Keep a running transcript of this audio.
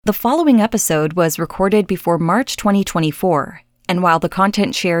The following episode was recorded before March 2024, and while the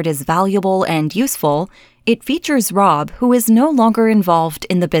content shared is valuable and useful, it features Rob, who is no longer involved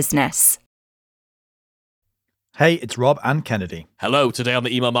in the business. Hey, it's Rob and Kennedy. Hello, today on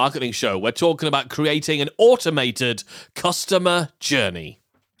the Email Marketing Show, we're talking about creating an automated customer journey.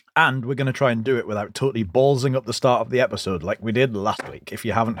 And we're going to try and do it without totally ballsing up the start of the episode like we did last week. If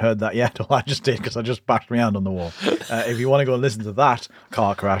you haven't heard that yet, well, I just did because I just bashed my hand on the wall. If you want to go and listen to that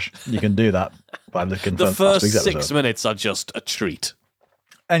car crash, you can do that by looking for The first last week's 6 episode. minutes are just a treat.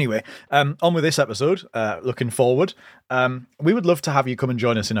 Anyway, on with this episode, looking forward. We would love to have you come and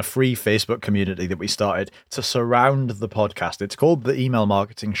join us in a free Facebook community that we started to surround the podcast. It's called the Email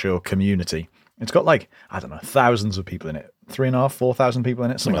Marketing Show Community. It's got thousands of people in it. 3,500, 4,000 people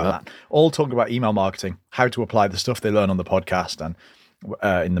in it, something like that. All talking about email marketing, how to apply the stuff they learn on the podcast and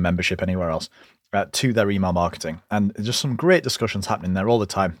in the membership anywhere else to their email marketing. And just some great discussions happening there all the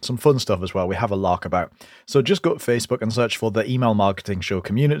time. Some fun stuff as well. We have a lark about. So just go to Facebook and search for the Email Marketing Show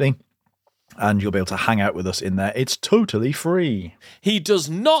Community, and you'll be able to hang out with us in there. It's totally free. He does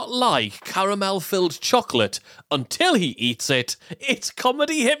not like caramel-filled chocolate until he eats it. It's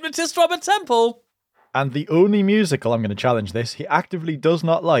comedy hypnotist Robert Temple. And the only musical, I'm going to challenge this, he actively does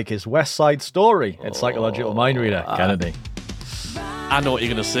not like is West Side Story. It's Psychological Mind Reader, Kennedy. I know what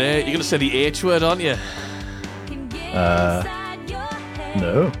you're going to say. You're going to say the H word, aren't you?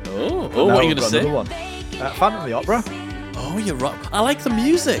 No. Oh, what are you going to say? One. Phantom of the Opera. Oh, you're right. I like the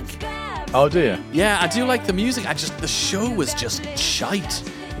music. Oh, do you? Yeah, I do like the music. The show was just shite.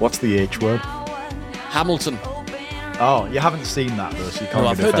 What's the H word? Hamilton. Oh, you haven't seen that though, so you can't. No,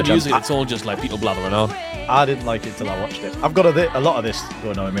 I've give it a heard the fair music. chance. It's all just like people blathering on. I didn't like it till I watched it. I've got a lot of this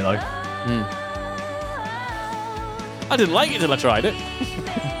going on in my life. I didn't like it till I tried it.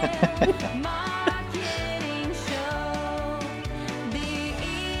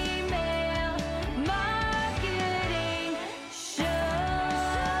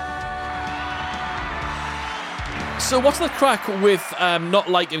 So what's the crack with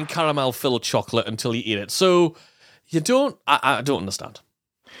not liking caramel-filled chocolate until you eat it? So you don't... I don't understand.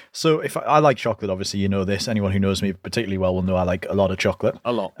 So if I like chocolate, obviously you know this. Anyone who knows me particularly well will know I like a lot of chocolate.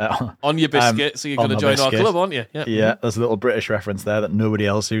 A lot. On your biscuit, so you're going to join our club, aren't you? Yeah, there's a little British reference there that nobody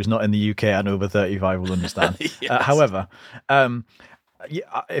else who's not in the UK and over 35 will understand. Yes. However,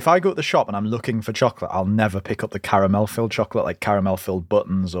 if I go to the shop and I'm looking for chocolate, I'll never pick up the caramel-filled chocolate, like caramel-filled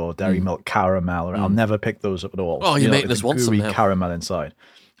buttons or dairy milk caramel. Or I'll never pick those up at all. Oh, you're making us want some now. Caramel inside.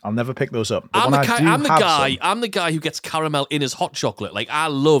 I'll never pick those up. But I'm the guy who gets caramel in his hot chocolate. Like I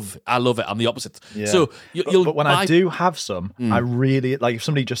love it. I'm the opposite. Yeah. So but when I do have some, I really like. If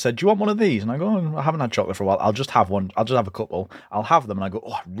somebody just said, "Do you want one of these?" and I go, "Oh, I haven't had chocolate for a while. I'll just have one. I'll just have a couple. I'll have them." And I go,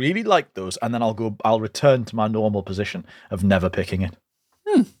 "Oh, I really like those." And then I'll return to my normal position of never picking it.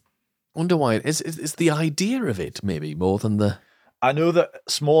 Wonder why it is. It's the idea of it maybe more than the. I know that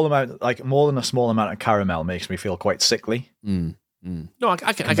more than a small amount of caramel makes me feel quite sickly. No,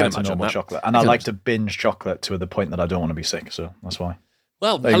 I can imagine normal that. chocolate, and I like to binge chocolate to the point that I don't want to be sick. So that's why.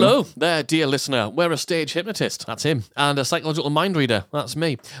 Well, hello there, dear listener. We're a stage hypnotist. That's him, and a psychological mind reader. That's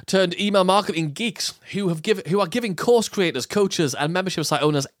me. Turned email marketing geeks who are giving course creators, coaches, and membership site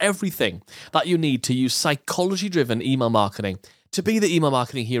owners everything that you need to use psychology-driven email marketing to be the email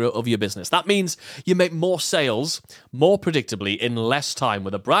marketing hero of your business. That means you make more sales more predictably in less time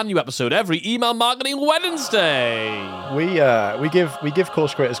with a brand new episode every Email Marketing Wednesday. We give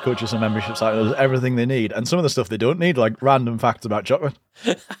course creators, coaches, and membership site owners everything they need, and some of the stuff they don't need, like random facts about chocolate.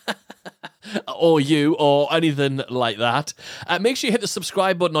 Or you, or anything like that. Make sure you hit the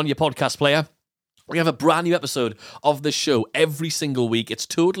subscribe button on your podcast player. We have a brand new episode of the show every single week. It's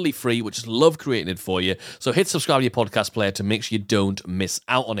totally free. We just love creating it for you. So hit subscribe to your podcast player to make sure you don't miss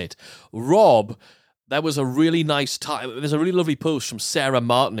out on it. Rob, there was a really nice time. There's a really lovely post from Sarah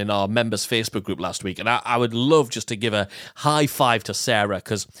Martin in our members Facebook group last week. And I would love just to give a high five to Sarah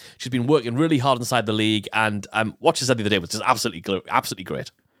because she's been working really hard inside the league. And what she said the other day was just absolutely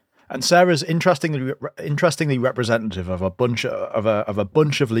great. And Sarah's interestingly representative of a bunch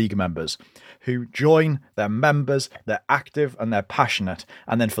of league members who join. They're members, they're active, and they're passionate.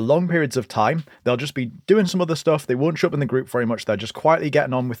 And then for long periods of time, they'll just be doing some other stuff. They won't show up in the group very much. They're just quietly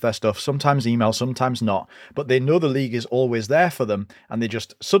getting on with their stuff. Sometimes email, sometimes not. But they know the league is always there for them, and they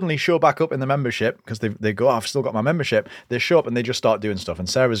just suddenly show back up in the membership because they go, oh, I've still got my membership. They show up and they just start doing stuff. And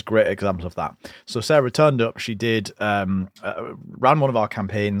Sarah's a great example of that. So Sarah turned up. She did ran one of our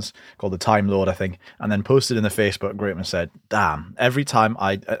campaigns called the Time Lord, I think, and then posted in the Facebook group and said, damn, every time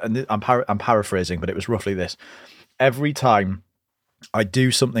I'm paraphrasing, but it was roughly this. Every time I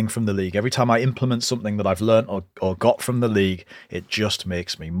do something from the league. Every time I implement something that I've learned or got from the league, it just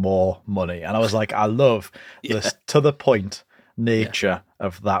makes me more money. And I was like, I love this to the point nature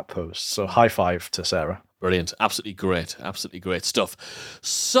of that post. So high five to Sarah. Brilliant. Absolutely great stuff.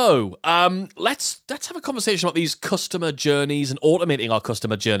 So let's have a conversation about these customer journeys and automating our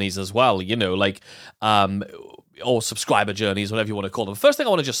customer journeys as well, like or subscriber journeys, whatever you want to call them. First thing I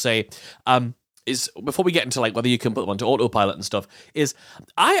want to just say is, before we get into like whether you can put them onto autopilot and stuff, is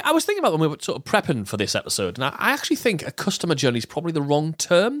I was thinking about when we were sort of prepping for this episode, and I actually think a customer journey is probably the wrong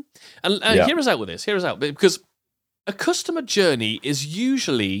term. And hear us out with this. Hear us out, because a customer journey is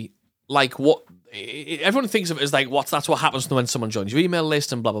usually like what everyone thinks of it as like that's what happens when someone joins your email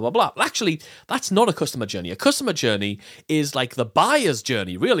list and blah, blah, blah, blah. But actually, that's not a customer journey. A customer journey is like the buyer's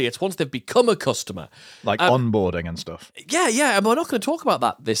journey, really. It's once they've become a customer. Like onboarding and stuff. Yeah, and we're not going to talk about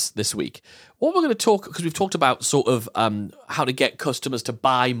that this week. What we're going to talk, because we've talked about sort of how to get customers to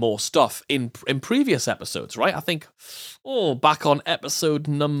buy more stuff in previous episodes, right? I think, back on episode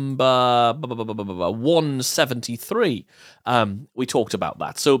number 173, we talked about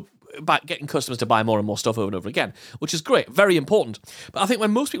that. So, about getting customers to buy more and more stuff over and over again, which is great, very important. But I think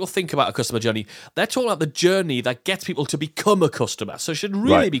when most people think about a customer journey, they're talking about the journey that gets people to become a customer. So it should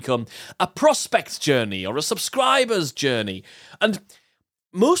really become a prospect's journey or a subscriber's journey. And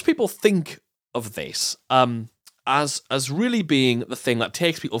most people think of this as really being the thing that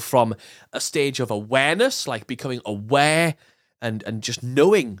takes people from a stage of awareness, like becoming aware and just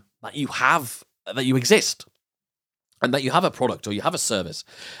knowing that you exist, and that you have a product or you have a service,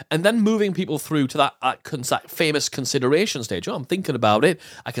 and then moving people through to that famous consideration stage. I'm thinking about it.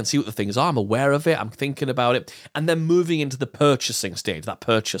 I can see what the things are. I'm aware of it. I'm thinking about it. And then moving into the purchasing stage, that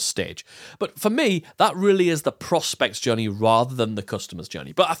purchase stage. But for me, that really is the prospect's journey rather than the customer's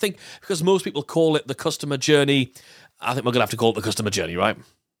journey. But I think because most people call it the customer journey, I think we're going to have to call it the customer journey, right?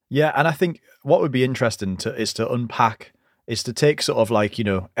 Yeah, and I think what would be interesting is to unpack, is to take sort of like,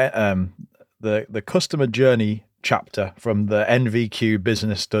 the customer journey chapter from the NVQ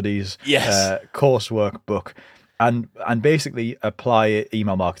Business Studies coursework book and basically apply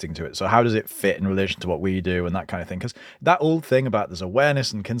email marketing to it. So how does it fit in relation to what we do and that kind of thing? Because that old thing about there's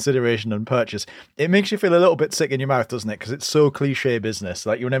awareness and consideration and purchase, it makes you feel a little bit sick in your mouth, doesn't it? Because it's so cliche business.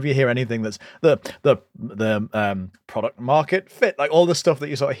 Like whenever you hear anything that's the product market fit, like all the stuff that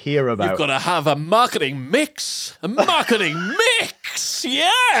you sort of hear about. You've got to have a marketing mix.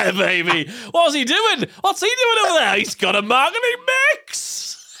 Yeah, baby. What's he doing? What's he doing over there? He's got a marketing mix.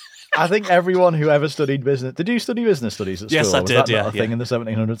 I think everyone who ever studied business... Did you study business studies at school? Yes, I did, was that not a thing in the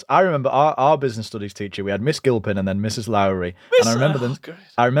 1700s? I remember our business studies teacher, we had Miss Gilpin and then Mrs. Lowry. And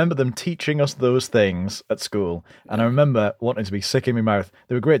I remember them teaching us those things at school. And I remember wanting to be sick in my mouth.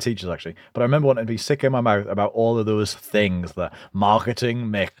 They were great teachers, actually. But I remember wanting to be sick in my mouth about all of those things. The marketing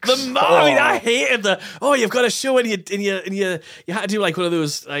mix. I hated you've got to show in your you had to do like one of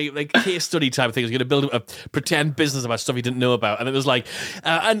those like case study type things. You're going to build up a pretend business about stuff you didn't know about. And it was like,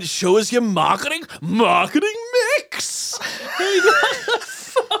 and show us your marketing mix.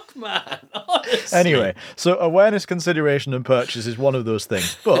 Fuck, man. Honestly. Anyway, so awareness, consideration, and purchase is one of those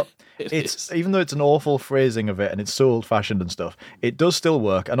things. But it's even though it's an awful phrasing of it and it's so old-fashioned and stuff, it does still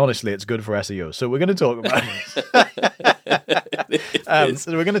work. And honestly, it's good for SEO. So we're going to talk about it.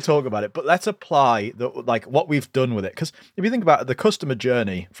 So we're going to talk about it. But let's apply what we've done with it. Because if you think about it, the customer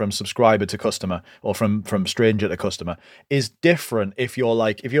journey from subscriber to customer or from stranger to customer is different. If you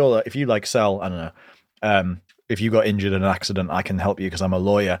sell, I don't know, if you got injured in an accident, I can help you because I'm a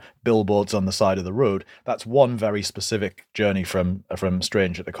lawyer. Billboards on the side of the road. That's one very specific journey from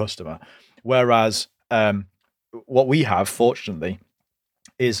stranger to customer. Whereas what we have, fortunately,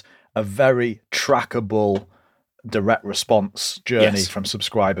 is a very trackable direct response journey from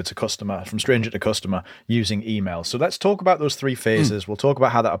subscriber to customer, from stranger to customer using email. So let's talk about those three phases. We'll talk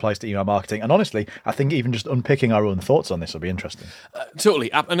about how that applies to email marketing. And honestly, I think even just unpicking our own thoughts on this will be interesting.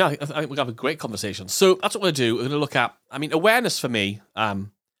 Totally. And I think we'll have a great conversation. So that's what we're going to do. We're going to look at, awareness for me.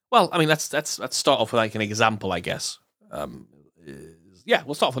 Let's start off with like an example, I guess.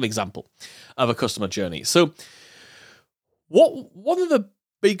 We'll start off with an example of a customer journey. So one of the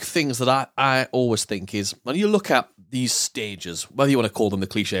big things that I always think is when you look at these stages, whether you want to call them the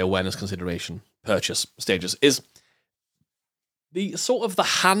cliche awareness, consideration, purchase stages, is the sort of the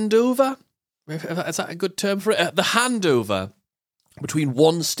handover. Is that a good term for it? The handover between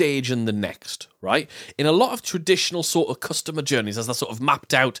one stage and the next, right? In a lot of traditional sort of customer journeys, as they're sort of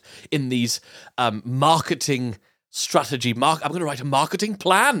mapped out in these marketing strategy. I'm going to write a marketing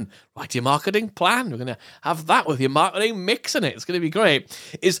plan. Write your marketing plan. We're going to have that with your marketing mix in it. It's going to be great.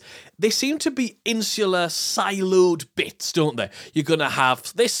 They seem to be insular, siloed bits, don't they? You're going to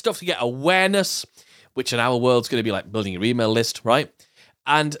have this stuff to get awareness, which in our world is going to be like building your email list, right?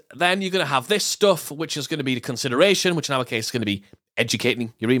 And then you're going to have this stuff, which is going to be the consideration, which in our case is going to be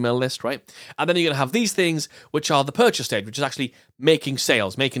educating your email list, right? And then you're going to have these things, which are the purchase stage, which is actually making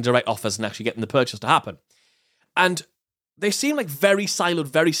sales, making direct offers, and actually getting the purchase to happen. And they seem like very siloed,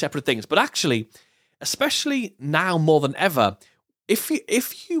 very separate things. But actually, especially now more than ever,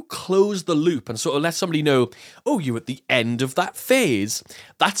 if you close the loop and sort of let somebody know, oh, you're at the end of that phase,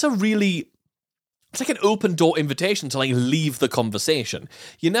 that's it's like an open door invitation to like leave the conversation.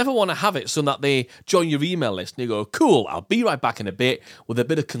 You never want to have it so that they join your email list and you go, cool, I'll be right back in a bit with a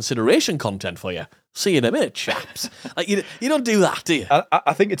bit of consideration content for you. See you in a minute, chaps. Like you don't do that, do you?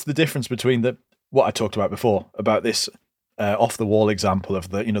 I think it's the difference between what I talked about before, about this off the wall example of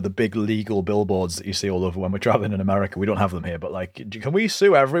the big legal billboards that you see all over when we're traveling in America. We don't have them here, but like, can we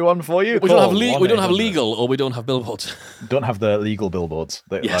sue everyone for you? We don't have legal, or we don't have billboards. Don't have the legal billboards.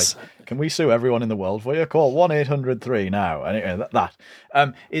 Yes. Like, can we sue everyone in the world for you? Call 1-800-3 now. Anyway,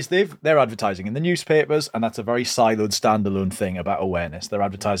 they're advertising in the newspapers, and that's a very siloed, standalone thing about awareness. They're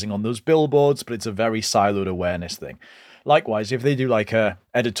advertising on those billboards, but it's a very siloed awareness thing. Likewise, if they do like a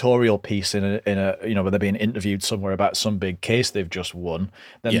editorial piece in a where they're being interviewed somewhere about some big case they've just won,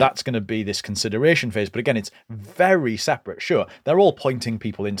 then that's going to be this consideration phase. But again, it's very separate. Sure, they're all pointing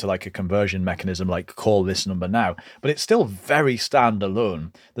people into like a conversion mechanism, like call this number now, but it's still very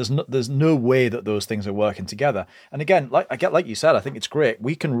standalone. There's no way that those things are working together. And again, like you said, I think it's great.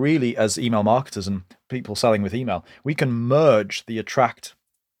 We can really, as email marketers and people selling with email, we can merge the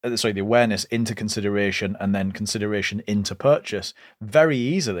awareness into consideration, and then consideration into purchase very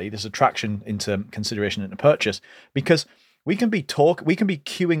easily. There's attraction into consideration into purchase, because we can be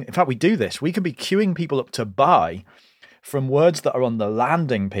queuing. In fact, we do this. We can be queuing people up to buy from words that are on the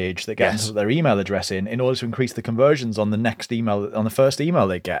landing page that get into their email address in order to increase the conversions on the next email, on the first email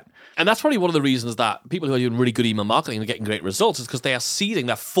they get. And that's probably one of the reasons that people who are doing really good email marketing are getting great results, is because they are seeding,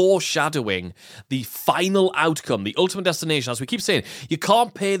 they're foreshadowing the final outcome, the ultimate destination. As we keep saying, you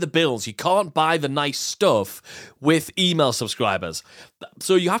can't pay the bills, you can't buy the nice stuff with email subscribers.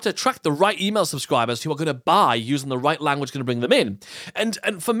 So you have to attract the right email subscribers who are going to buy using the right language, going to bring them in. And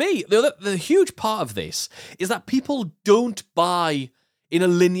for me, the huge part of this is that people don't buy in a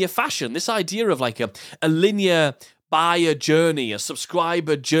linear fashion. This idea of like a linear buyer journey, a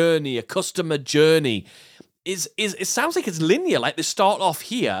subscriber journey, a customer journey is it sounds like it's linear. Like they start off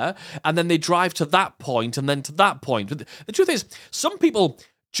here and then they drive to that point and then to that point. But the truth is, some people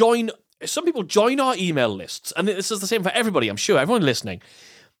join our email lists, and this is the same for everybody, I'm sure, everyone listening.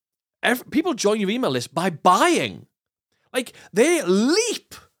 People join your email list by buying. Like, they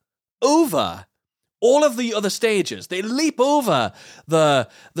leap over all of the other stages. They leap over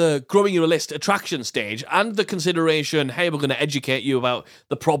the growing your list attraction stage and the consideration, hey, we're going to educate you about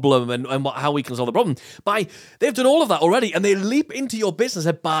the problem and how we can solve the problem. They've done all of that already, and they leap into your business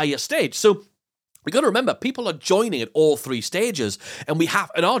at buyer stage. So we've got to remember, people are joining at all three stages,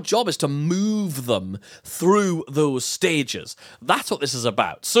 and our job is to move them through those stages. That's what this is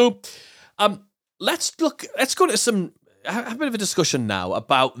about. So let's go into have a bit of a discussion now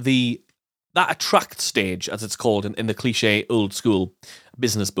about that attract stage, as it's called in the cliche old school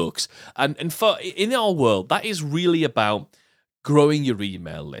business books. And in our world, that is really about growing your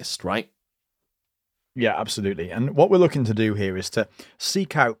email list, right? Yeah, absolutely. And what we're looking to do here is to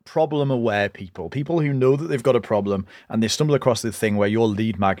seek out problem-aware people who know that they've got a problem, and they stumble across the thing where your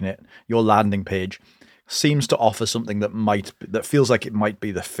lead magnet, your landing page, seems to offer something that feels like it might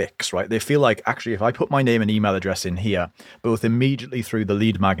be the fix, right? They feel like, actually, if I put my name and email address in here, both immediately through the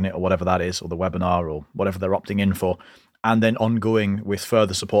lead magnet or whatever that is, or the webinar or whatever they're opting in for, and then ongoing with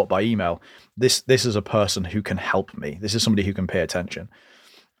further support by email, this is a person who can help me. This is somebody who can pay attention.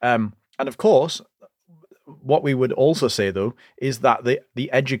 And of course, what we would also say, though, is that the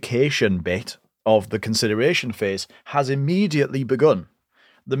education bit of the consideration phase has immediately begun.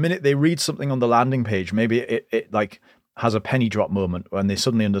 The minute they read something on the landing page, maybe it like has a penny drop moment when they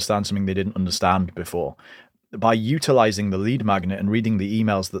suddenly understand something they didn't understand before. By utilizing the lead magnet and reading the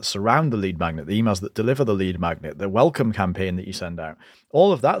emails that surround the lead magnet, the emails that deliver the lead magnet, the welcome campaign that you send out,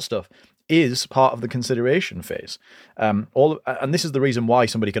 all of that stuff is part of the consideration phase. And this is the reason why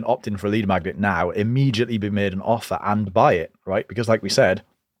somebody can opt in for a lead magnet now, immediately be made an offer and buy it, right? Because like we said,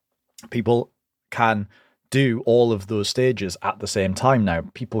 people can do all of those stages at the same time now.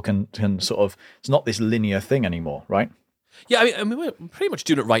 People can sort of, it's not this linear thing anymore, right? Yeah, I mean, we're pretty much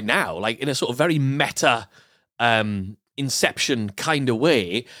doing it right now, like in a sort of very meta inception kind of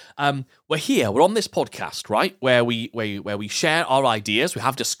way. We're here, we're on this podcast, right, where we share our ideas, we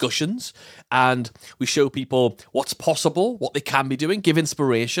have discussions, and we show people what's possible, what they can be doing, give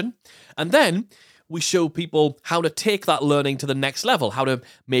inspiration, and then we show people how to take that learning to the next level, how to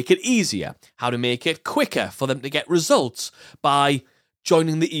make it easier, how to make it quicker for them to get results by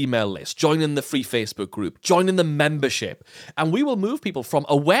joining the email list, joining the free Facebook group, joining the membership. And we will move people from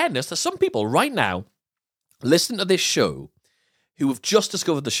awareness. There's some people right now listening to this show who have just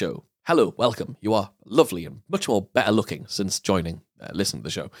discovered the show. Hello, welcome. You are lovely and much more better looking since joining, listening to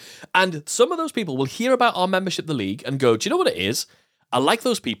the show. And some of those people will hear about our membership, the League, and go, do you know what it is? I like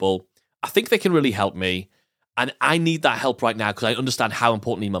those people. I think they can really help me, and I need that help right now because I understand how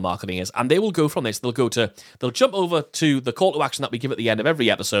important email marketing is. And they will go from this. They'll jump over to the call to action that we give at the end of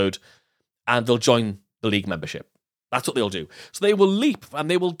every episode, and they'll join the League membership. That's what they'll do. So they will leap, and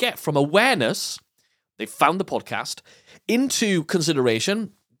they will get from awareness, they found the podcast, into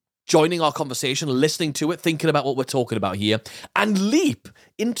consideration, joining our conversation, listening to it, thinking about what we're talking about here, and leap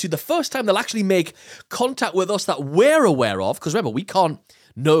into the first time they'll actually make contact with us that we're aware of. Because remember, we can't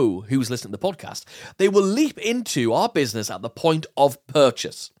know who's listening to the podcast. They will leap into our business at the point of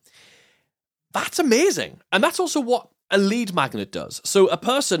purchase. That's amazing. And that's also what a lead magnet does. So a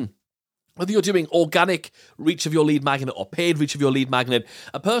person, whether you're doing organic reach of your lead magnet or paid reach of your lead magnet,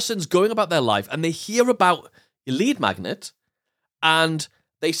 a person's going about their life and they hear about your lead magnet, and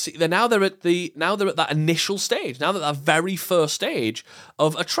they're at that initial stage. Now that very first stage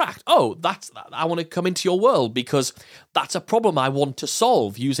of attract. Oh, I want to come into your world because that's a problem I want to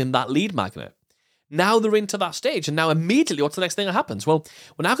solve using that lead magnet. Now they're into that stage, and now immediately, what's the next thing that happens? Well,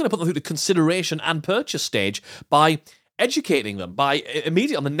 we're now going to put them through the consideration and purchase stage by educating them, by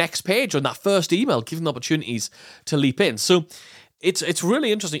immediately on the next page or in that first email, giving them opportunities to leap in. So it's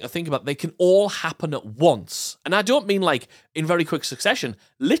really interesting to think about. They can all happen at once. And I don't mean like in very quick succession.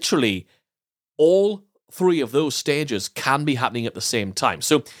 Literally, all three of those stages can be happening at the same time.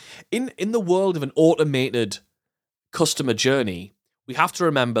 So in the world of an automated customer journey, we have to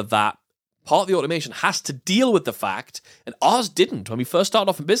remember that part of the automation has to deal with the fact, and ours didn't when we first started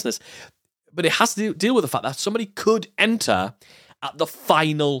off in business, but it has to deal with the fact that somebody could enter at the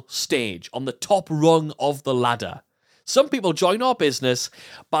final stage, on the top rung of the ladder. Some people join our business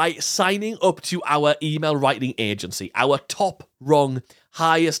by signing up to our email writing agency, our top rung,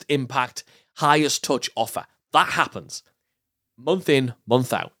 highest impact, highest touch offer. That happens. Month in,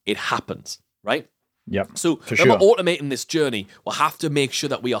 month out. It happens, right? Yep. So when we're automating this journey, we'll have to make sure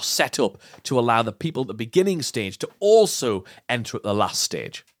that we are set up to allow the people at the beginning stage to also enter at the last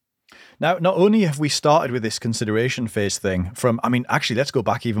stage. Now, not only have we started with this consideration phase thing actually, let's go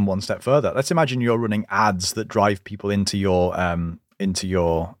back even one step further. Let's imagine you're running ads that drive people into your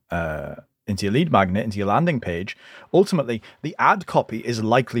lead magnet, into your landing page. Ultimately, the ad copy is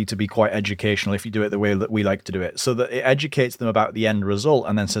likely to be quite educational if you do it the way that we like to do it, so that it educates them about the end result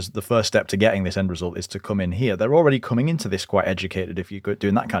and then says the first step to getting this end result is to come in here. They're already coming into this quite educated if you're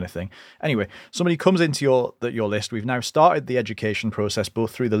doing that kind of thing. Anyway, somebody comes into your list. We've now started the education process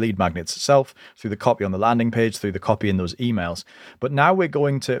both through the lead magnets itself, through the copy on the landing page, through the copy in those emails. But now we're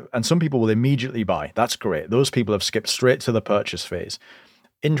going to, and some people will immediately buy. That's great. Those people have skipped straight to the purchase phase.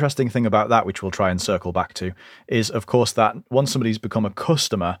 Interesting thing about that, which we'll try and circle back to, is of course that once somebody's become a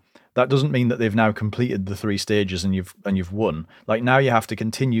customer, that doesn't mean that they've now completed the three stages and you've won. Like, now you have to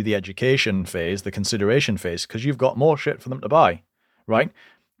continue the education phase, the consideration phase, because you've got more shit for them to buy, right?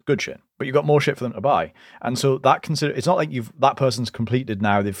 Good shit, but you've got more shit for them to buy. And so it's not like that person's completed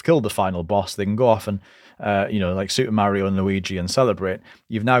now, they've killed the final boss, they can go off and like Super Mario and Luigi and celebrate.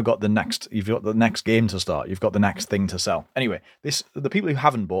 You've got the next game to start. You've got the next thing to sell. Anyway, the people who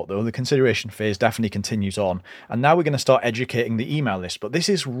haven't bought, though, the consideration phase definitely continues on. And now we're going to start educating the email list. But this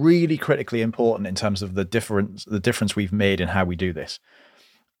is really critically important in terms of the difference we've made in how we do this.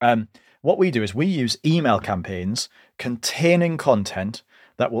 What we do is we use email campaigns containing content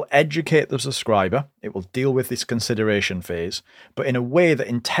that will educate the subscriber. It will deal with this consideration phase, but in a way that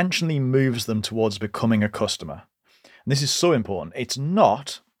intentionally moves them towards becoming a customer. And this is so important. It's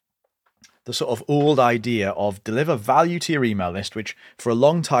not the sort of old idea of deliver value to your email list, which for a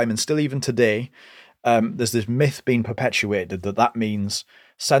long time and still even today, there's this myth being perpetuated that means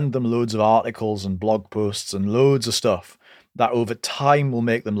send them loads of articles and blog posts and loads of stuff that over time will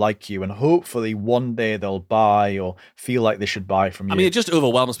make them like you, and hopefully one day they'll buy or feel like they should buy from you. I mean, it just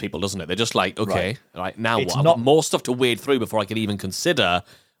overwhelms people, doesn't it? They're just like, okay, right now what? I've got more stuff to wade through before I can even consider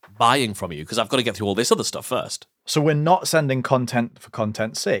buying from you, because I've got to get through all this other stuff first. So we're not sending content for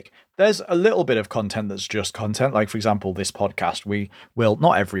content's sake. there's a little bit of content that's just content. Like, for example, this podcast, we will,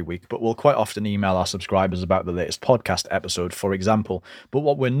 not every week, but we'll quite often email our subscribers about the latest podcast episode, for example. But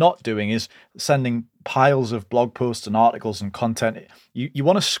what we're not doing is sending piles of blog posts and articles and content. You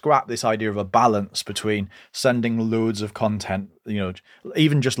want to scrap this idea of a balance between sending loads of content,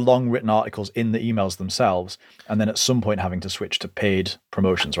 even just long written articles in the emails themselves, and then at some point having to switch to paid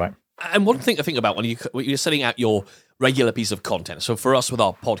promotions, right? And one thing to think about when you're setting out your regular piece of content. So for us with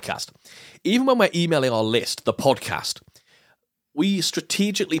our podcast, even when we're emailing our list, the podcast, we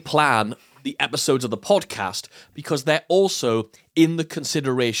strategically plan the episodes of the podcast because they're also in the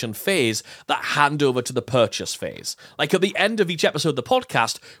consideration phase that hand over to the purchase phase. Like at the end of each episode of the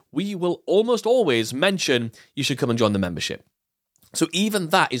podcast, we will almost always mention you should come and join the membership. So even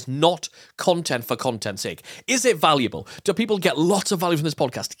that is not content for content's sake. Is it valuable? Do people get lots of value from this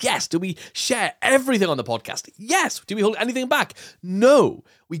podcast? Yes. Do we share everything on the podcast? Yes. Do we hold anything back? No.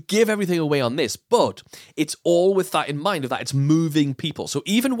 We give everything away on this, but it's all with that in mind, of that it's moving people. So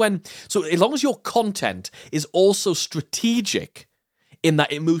as long as your content is also strategic in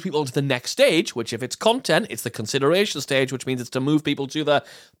that it moves people to the next stage, which if it's content, it's the consideration stage, which means it's to move people to the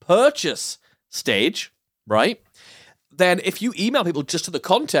purchase stage, right? Then if you email people just to the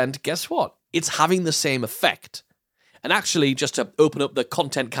content, guess what? It's having the same effect. And actually, just to open up the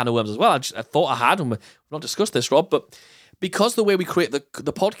content can of worms as well, I thought I had, and we've not discussed this, Rob, but because the way we create the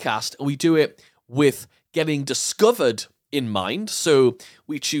podcast, we do it with getting discovered in mind, so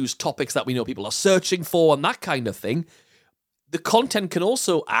we choose topics that we know people are searching for and that kind of thing, the content can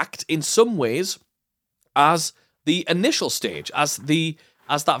also act in some ways as the initial stage, as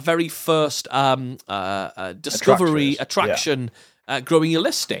that very first discovery, attraction, growing your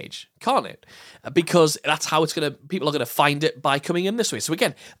list stage, can't it? Because that's how people are going to find it, by coming in this way. So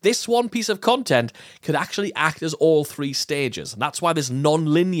again, this one piece of content could actually act as all three stages. And that's why this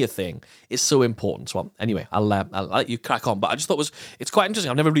non-linear thing is so important. So anyway, I'll let you crack on. But I just thought it's quite interesting.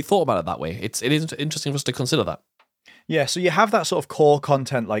 I've never really thought about it that way. It is interesting for us to consider that. Yeah, so you have that sort of core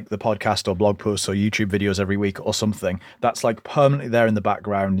content like the podcast or blog posts or YouTube videos every week or something that's like permanently there in the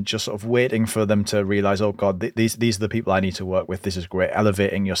background, just sort of waiting for them to realize, oh God, these are the people I need to work with. This is great.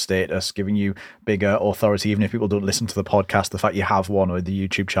 Elevating your status, giving you bigger authority, even if people don't listen to the podcast. The fact you have one, or the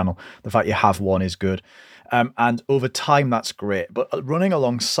YouTube channel, the fact you have one is good. And over time, that's great. But running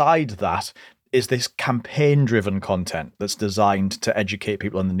alongside that is this campaign-driven content that's designed to educate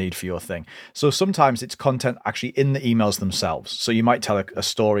people on the need for your thing. So sometimes it's content actually in the emails themselves. So you might tell a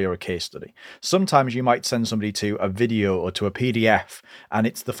story or a case study. Sometimes you might send somebody to a video or to a PDF, and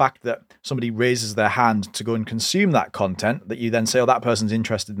it's the fact that somebody raises their hand to go and consume that content that you then say, oh, that person's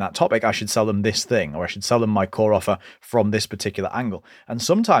interested in that topic, I should sell them this thing, or I should sell them my core offer from this particular angle. And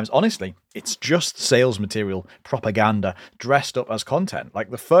sometimes, honestly, it's just sales material, propaganda, dressed up as content.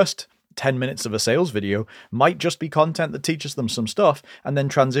 Like the first 10 minutes of a sales video might just be content that teaches them some stuff and then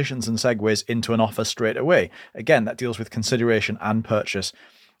transitions and segues into an offer straight away. Again, that deals with consideration and purchase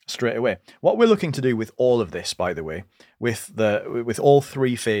straight away. What we're looking to do with all of this, by the way, with all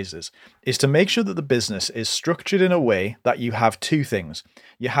three phases, is to make sure that the business is structured in a way that you have two things.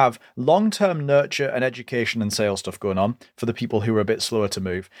 You have long-term nurture and education and sales stuff going on for the people who are a bit slower to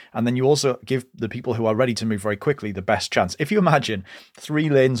move. And then you also give the people who are ready to move very quickly the best chance. If you imagine 3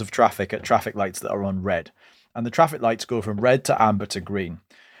 lanes of traffic at traffic lights that are on red, and the traffic lights go from red to amber to green,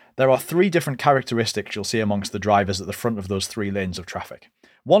 there are 3 different characteristics you'll see amongst the drivers at the front of those 3 lanes of traffic.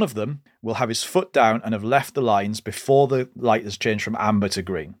 One of them will have his foot down and have left the lines before the light has changed from amber to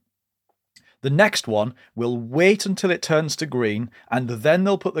green. The next one will wait until it turns to green, and then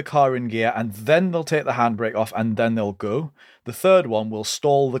they'll put the car in gear, and then they'll take the handbrake off, and then they'll go. The third one will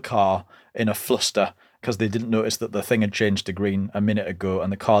stall the car in a fluster because they didn't notice that the thing had changed to green a minute ago,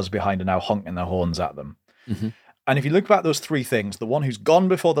 and the cars behind are now honking their horns at them. Mm-hmm. And if you look back at those 3 things, the one who's gone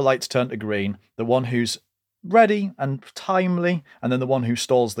before the lights turn to green, the one who's ready and timely, and then the one who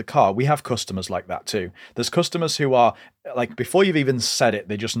stalls the car. We have customers like that too. There's customers who are like, before you've even said it,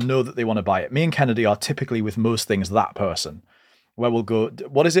 they just know that they want to buy it. Me and Kennedy are typically, with most things, that person where we'll go,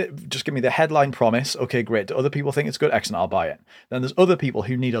 what is it? Just give me the headline promise. Okay, great. Do other people think it's good? Excellent, I'll buy it. Then there's other people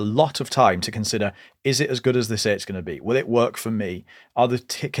who need a lot of time to consider, is it as good as they say it's going to be? Will it work for me? Are the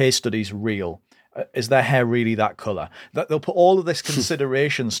case studies real? Is their hair really that color? That they'll put all of this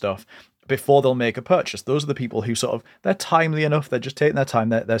consideration stuff before they'll make a purchase. Those are the people who sort of, they're timely enough. They're just taking their time.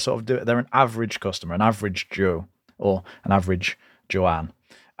 They're sort of, they're an average customer, an average Joe or an average Joanne.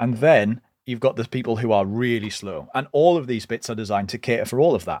 And then you've got the people who are really slow. And all of these bits are designed to cater for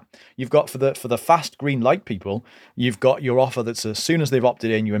all of that. You've got for the fast green light people, you've got your offer that's as soon as they've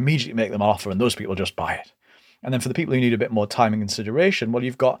opted in, you immediately make them an offer and those people just buy it. And then for the people who need a bit more time and consideration, well,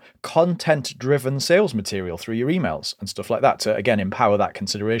 you've got content-driven sales material through your emails and stuff like that to, again, empower that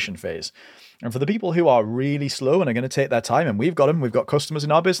consideration phase. And for the people who are really slow and are going to take their time, and we've got them, we've got customers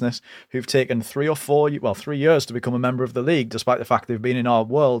in our business who've taken 3 years to become a member of the league, despite the fact they've been in our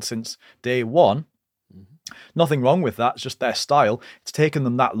world since day one. Nothing wrong with that. It's just their style. It's taken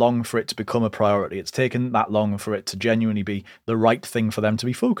them that long for it to become a priority. It's taken that long for it to genuinely be the right thing for them to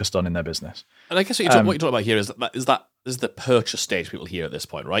be focused on in their business. And I guess what you're talking about here is the purchase stage people hear at this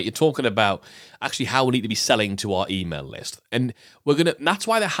point, right? You're talking about actually how we need to be selling to our email list. And that's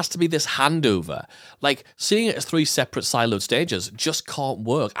why there has to be this handover. Like, seeing it as 3 separate siloed stages just can't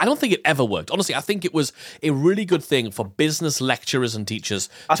work. I don't think it ever worked. Honestly, I think it was a really good thing for business lecturers and teachers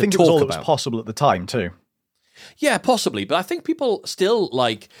to talk about. I think it was all that was possible at the time too. Yeah, possibly. But I think people still,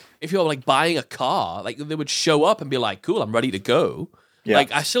 like, if you're like buying a car, like they would show up and be like, cool, I'm ready to go. Yeah.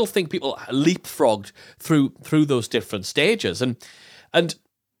 Like, I still think people leapfrogged through those different stages. And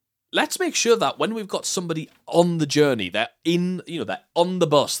let's make sure that when we've got somebody on the journey, they're on the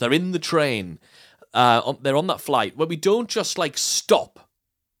bus, they're in the train, they're on that flight, where we don't just like stop.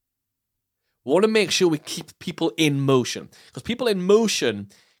 We want to make sure we keep people in motion, because people in motion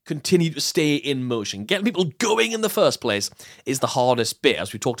continue to stay in motion. Getting people going in the first place is the hardest bit,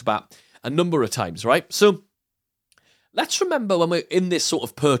 as we talked about a number of times, right? So let's remember when we're in this sort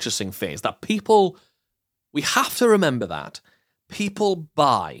of purchasing phase that we have to remember that people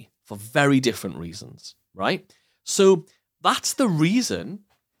buy for very different reasons, right? So that's the reason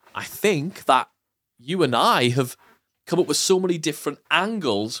I think that you and I have come up with so many different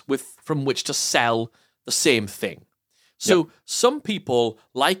angles from which to sell the same thing. So Some people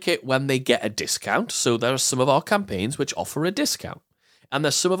like it when they get a discount. So there are some of our campaigns which offer a discount. And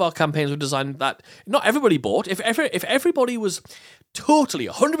there's some of our campaigns we designed that not everybody bought. If everybody was totally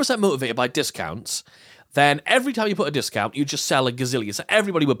 100% motivated by discounts, then every time you put a discount, you just sell a gazillion. So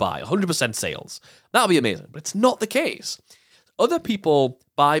everybody would buy 100% sales. That would be amazing. But it's not the case. Other people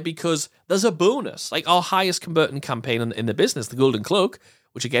buy because there's a bonus. Like our highest converting campaign in the business, the Golden Cloak,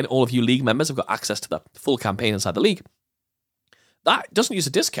 which again, all of you league members have got access to the full campaign inside the league. That doesn't use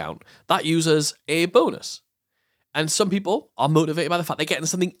a discount. That uses a bonus. And some people are motivated by the fact they're getting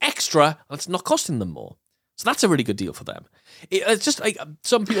something extra and it's not costing them more. So that's a really good deal for them. It's just like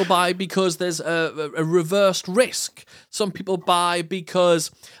some people buy because there's a reversed risk. Some people buy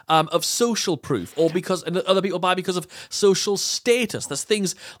because of social proof, or because and other people buy because of social status. There's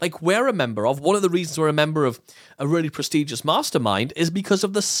things like we're a member of. One of the reasons we're a member of a really prestigious mastermind is because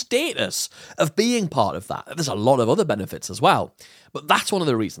of the status of being part of that. There's a lot of other benefits as well, but that's one of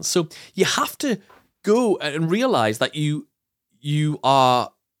the reasons. So you have to go and realize that you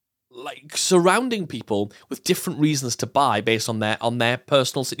are like surrounding people with different reasons to buy based on their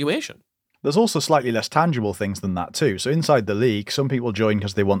personal situation. There's also slightly less tangible things than that too. So inside the league, some people join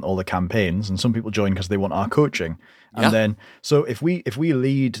because they want all the campaigns, and some people join because they want our coaching. And then, so if we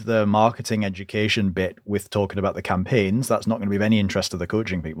lead the marketing education bit with talking about the campaigns, that's not going to be of any interest to the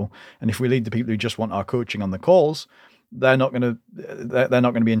coaching people. And if we lead the people who just want our coaching on the calls, they're not going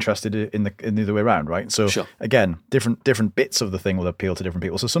to be interested in the other way around, right? So Again, different bits of the thing will appeal to different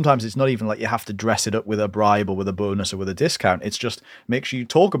people. So sometimes it's not even like you have to dress it up with a bribe or with a bonus or with a discount. It's just make sure you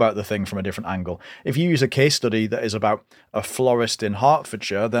talk about the thing from a different angle. If you use a case study that is about a florist in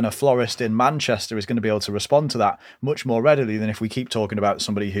Hertfordshire, then a florist in Manchester is going to be able to respond to that much more readily than if we keep talking about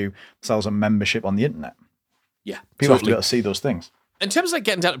somebody who sells a membership on the internet. Yeah, people have to be able to see those things. In terms of like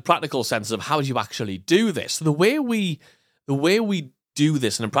getting down to practical sense of how do you actually do this, the way we do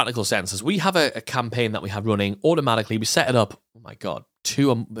this in a practical sense is we have a campaign that we have running automatically. We set it up, oh my God,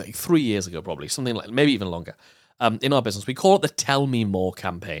 3 years ago probably, something like maybe even longer, in our business. We call it the Tell Me More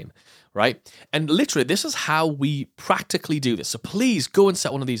campaign, right? And literally this is how we practically do this. So please go and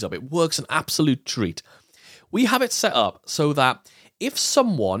set one of these up. It works an absolute treat. We have it set up so that if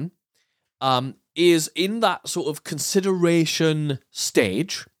someone is in that sort of consideration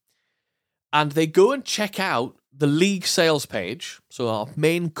stage and they go and check out the league sales page, so our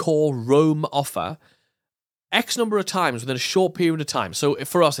main core Rome offer, X number of times within a short period of time. So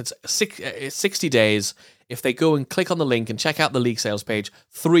for us, it's 60 days. If they go and click on the link and check out the league sales page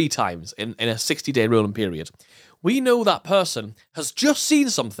 3 times in a 60-day rolling period, we know that person has just seen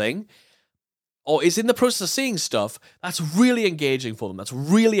something or is in the process of seeing stuff that's really engaging for them, that's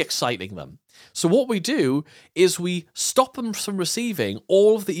really exciting them. So what we do is we stop them from receiving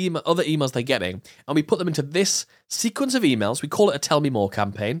all of the other emails they're getting, and we put them into this sequence of emails. We call it a Tell Me More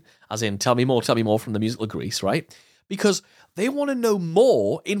campaign, as in tell me more from the musical Grease, right? Because they want to know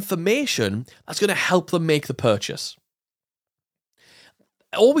more information that's going to help them make the purchase.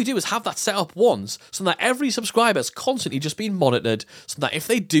 all we do is have that set up once so that every subscriber is constantly just being monitored, so that if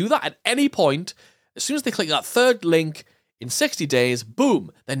they do that at any point, as soon as they click that third link in 60 days,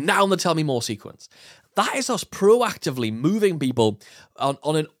 boom, they're now in the Tell Me More sequence. That is us proactively moving people on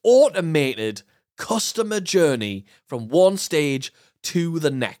an automated customer journey from one stage to the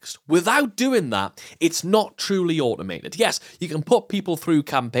next. Without doing that, it's not truly automated. Yes, you can put people through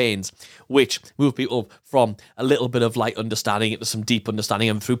campaigns which move people from a little bit of light understanding into some deep understanding,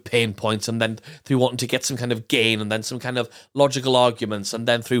 and through pain points, and then through wanting to get some kind of gain, and then some kind of logical arguments, and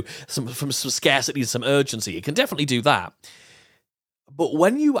then through some scarcity, some urgency. You can definitely do that. But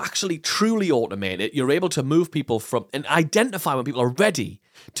when you actually truly automate it, you're able to move people from and identify when people are ready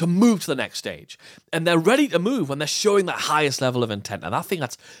to move to the next stage. And they're ready to move when they're showing that highest level of intent. And I think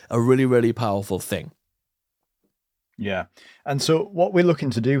that's a really, really powerful thing. Yeah. And so what we're looking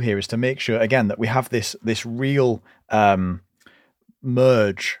to do here is to make sure, again, that we have this real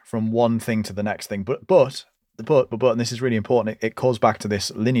merge from one thing to the next thing. But, and this is really important, it calls back to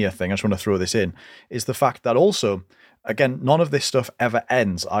this linear thing, I just want to throw this in, is the fact that also, again, none of this stuff ever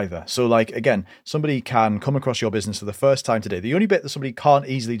ends either. So like, again, somebody can come across your business for the first time today. The only bit that somebody can't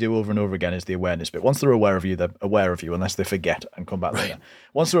easily do over and over again is the awareness bit. Once they're aware of you, they're aware of you, unless they forget and come back later.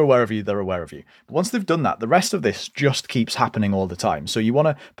 Once they're aware of you, they're aware of you. But once they've done that, the rest of this just keeps happening all the time. So you want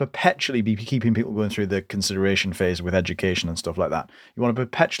to perpetually be keeping people going through the consideration phase with education and stuff like that. You want to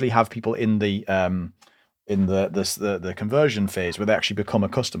perpetually have people in the conversion phase where they actually become a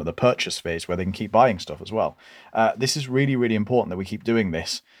customer, the purchase phase where they can keep buying stuff as well. This is really, really important that we keep doing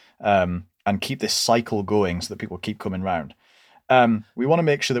this and keep this cycle going so that people keep coming round. We want to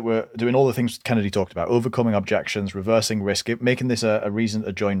make sure that we're doing all the things Kennedy talked about: overcoming objections, reversing risk, making this a reason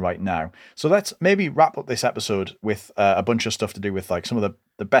to join right now. So let's maybe wrap up this episode with a bunch of stuff to do with like some of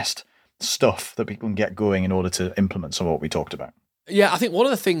the best stuff that people can get going in order to implement some of what we talked about. Yeah, I think one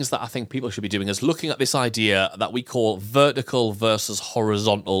of the things that I think people should be doing is looking at this idea that we call vertical versus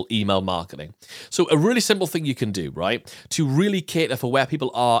horizontal email marketing. So a really simple thing you can do, right, to really cater for where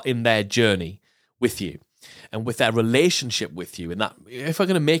people are in their journey with you and with their relationship with you. And that, if we're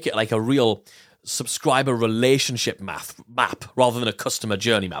going to make it like a real subscriber relationship map rather than a customer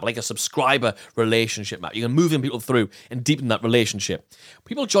journey map, like a subscriber relationship map. You can move in people through and deepen that relationship.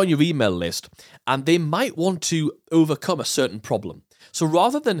 People join your email list and they might want to overcome a certain problem. So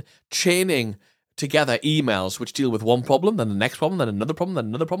rather than chaining together emails which deal with one problem, then the next problem, then another problem, then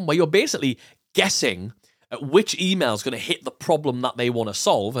another problem, where you're basically guessing at which email is going to hit the problem that they want to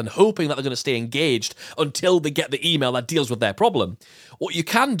solve and hoping that they're going to stay engaged until they get the email that deals with their problem. What you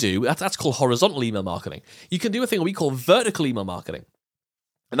can do, that's called horizontal email marketing. You can do a thing we call vertical email marketing.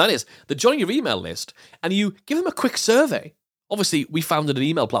 And that is, they join your email list and you give them a quick survey. Obviously, we founded an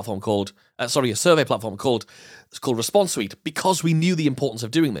email platform a survey platform called Response Suite because we knew the importance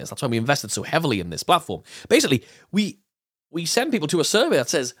of doing this. That's why we invested so heavily in this platform. Basically, we send people to a survey that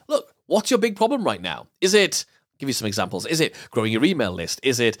says, look, what's your big problem right now? Is it, give you some examples, is it growing your email list?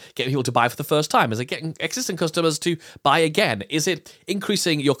 Is it getting people to buy for the first time? Is it getting existing customers to buy again? Is it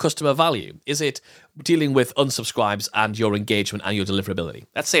increasing your customer value? Is it dealing with unsubscribes and your engagement and your deliverability?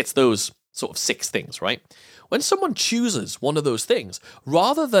 Let's say it's those sort of 6 things, right? When someone chooses one of those things,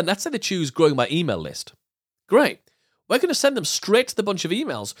 rather than, let's say they choose growing my email list, great. We're going to send them straight to the bunch of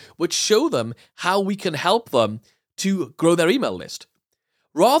emails which show them how we can help them to grow their email list,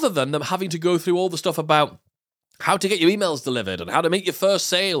 rather than them having to go through all the stuff about how to get your emails delivered and how to make your first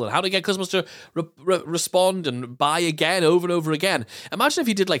sale and how to get customers to respond and buy again over and over again. Imagine if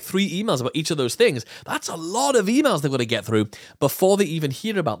you did like 3 emails about each of those things. That's a lot of emails they've got to get through before they even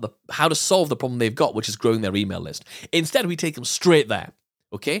hear about how to solve the problem they've got, which is growing their email list. Instead, we take them straight there.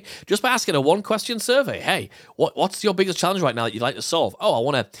 Okay, just by asking a 1-question survey. Hey, what's your biggest challenge right now that you'd like to solve? Oh, I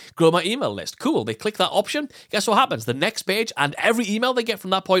want to grow my email list. Cool. They click that option. Guess what happens? The next page and every email they get from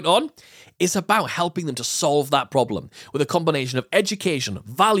that point on is about helping them to solve that problem with a combination of education,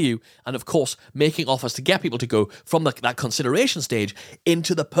 value, and of course, making offers to get people to go from that consideration stage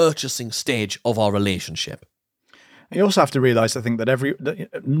into the purchasing stage of our relationship. You also have to realize, I think,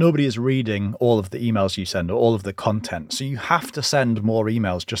 that nobody is reading all of the emails you send or all of the content. So you have to send more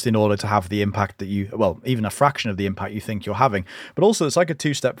emails just in order to have the impact that even a fraction of the impact you think you're having. But also it's like a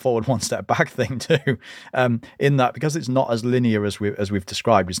 2-step forward, 1-step back thing too, in that because it's not as linear as we've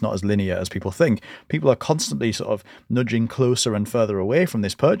described, it's not as linear as people think. People are constantly sort of nudging closer and further away from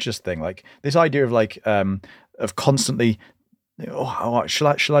this purchase thing. Like this idea of of constantly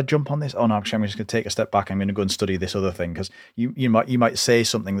Shall I jump on this? Oh no, actually, I'm just going to take a step back. I'm going to go and study this other thing, because you might say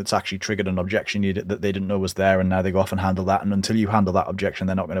something that's actually triggered an objection that they didn't know was there, and now they go off and handle that. And until you handle that objection,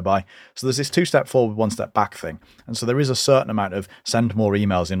 they're not going to buy. So there's this 2-step forward, 1-step back thing. And so there is a certain amount of send more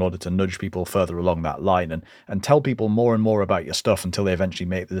emails in order to nudge people further along that line and tell people more and more about your stuff until they eventually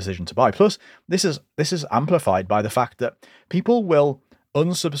make the decision to buy. Plus, this is amplified by the fact that people will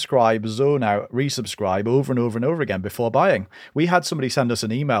unsubscribe, zone out, resubscribe over and over and over again before buying. We had somebody send us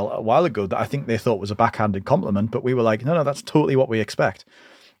an email a while ago that I think they thought was a backhanded compliment, but we were like, no, that's totally what we expect.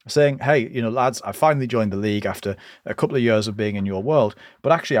 Saying, hey, lads, I finally joined the league after a couple of years of being in your world,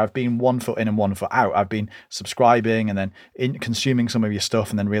 but actually I've been 1 foot in and 1 foot out. I've been subscribing and then consuming some of your stuff,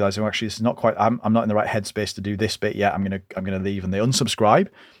 and then realizing, actually, it's not quite. I'm not in the right headspace to do this bit yet. I'm gonna leave, and they unsubscribe.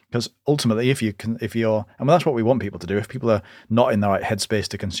 Because ultimately, if you're, and that's what we want people to do. If people are not in the right headspace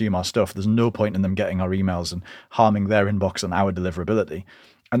to consume our stuff, there's no point in them getting our emails and harming their inbox and our deliverability.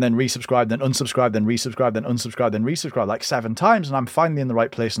 And then resubscribe, then unsubscribe, then resubscribe, then unsubscribe, then resubscribe like 7 times, and I'm finally in the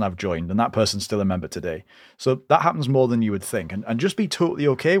right place and I've joined, and that person's still a member today. So that happens more than you would think, and just be totally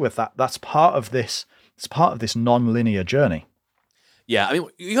okay with that. That's part of this. It's part of this non-linear journey. Yeah, I mean,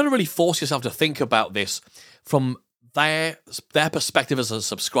 you got to really force yourself to think about this from their perspective as a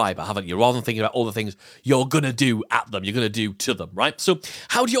subscriber, haven't you? Rather than thinking about all the things you're going to do at them, you're going to do to them, right? So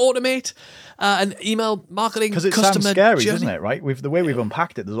how do you automate an email marketing customer journey? Because it sounds scary, doesn't it, right? The way we've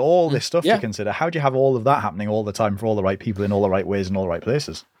unpacked it, there's all this stuff to consider. How do you have all of that happening all the time for all the right people in all the right ways in all the right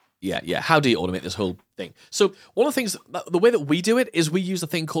places? Yeah. How do you automate this whole thing? So one of the things, the way that we do it is we use a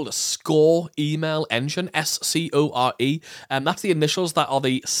thing called a SCORE email engine, SCORE. And that's the initials that are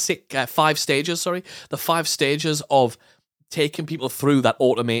the 5 stages, the 5 stages of taking people through that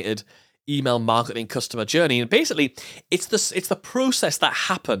automated email marketing customer journey. And basically, it's the process that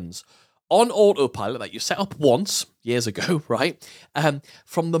happens on autopilot that you set up once, years ago, right?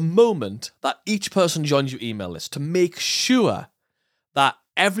 From the moment that each person joins your email list, to make sure that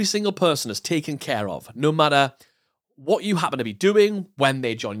every single person is taken care of, no matter what you happen to be doing, when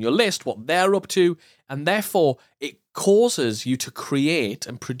they join your list, what they're up to, and therefore it causes you to create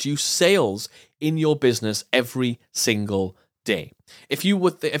and produce sales in your business every single day. If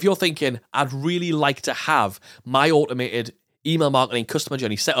you're thinking, I'd really like to have my automated email marketing customer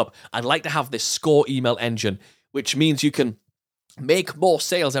journey set up, I'd like to have this SCORE email engine, which means you can make more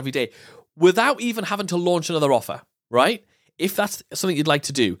sales every day without even having to launch another offer, right? If that's something you'd like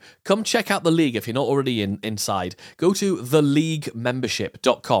to do, come check out the league if you're not already inside. Go to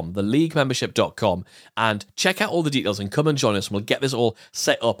theleaguemembership.com, and check out all the details and come and join us, and we'll get this all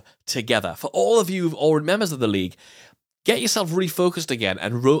set up together. For all of you who've already members of the league, get yourself refocused again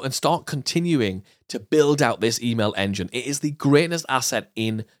and start continuing to build out this email engine. It is the greatest asset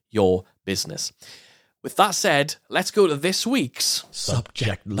in your business. With that said, let's go to this week's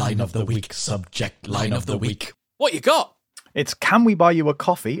Subject line of the week. Subject line of the week. What you got? It's can we buy you a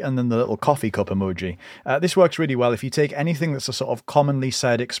coffee, and then the little coffee cup emoji. This works really well if you take anything that's a sort of commonly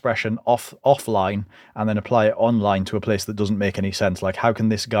said expression offline and then apply it online to a place that doesn't make any sense. Like, how can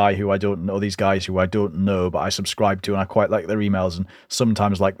this guy who I don't know, these guys who I don't know, but I subscribe to and I quite like their emails and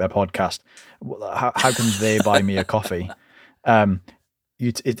sometimes like their podcast, how can they buy me a coffee?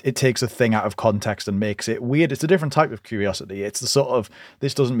 It takes a thing out of context and makes it weird. It's a different type of curiosity. It's the sort of,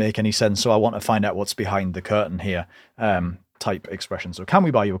 this doesn't make any sense, so I want to find out what's behind the curtain here type expression. So can we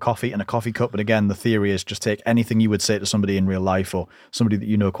buy you a coffee and a coffee cup? But again, the theory is just take anything you would say to somebody in real life or somebody that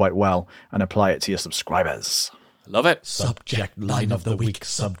you know quite well and apply it to your subscribers. Love it. Subject line of the week.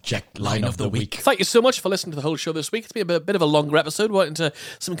 Subject line of the week. Thank you so much for listening to the whole show this week. It's been a bit of a longer episode. We went into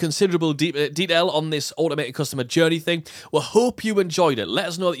some considerable detail on this automated customer journey thing. We hope you enjoyed it. Let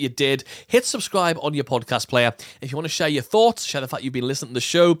us know that you did. Hit subscribe on your podcast player. If you want to share your thoughts, share the fact you've been listening to the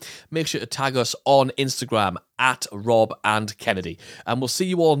show, make sure to tag us on Instagram at Rob and Kennedy. And we'll see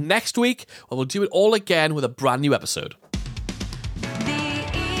you all next week, where we'll do it all again with a brand new episode.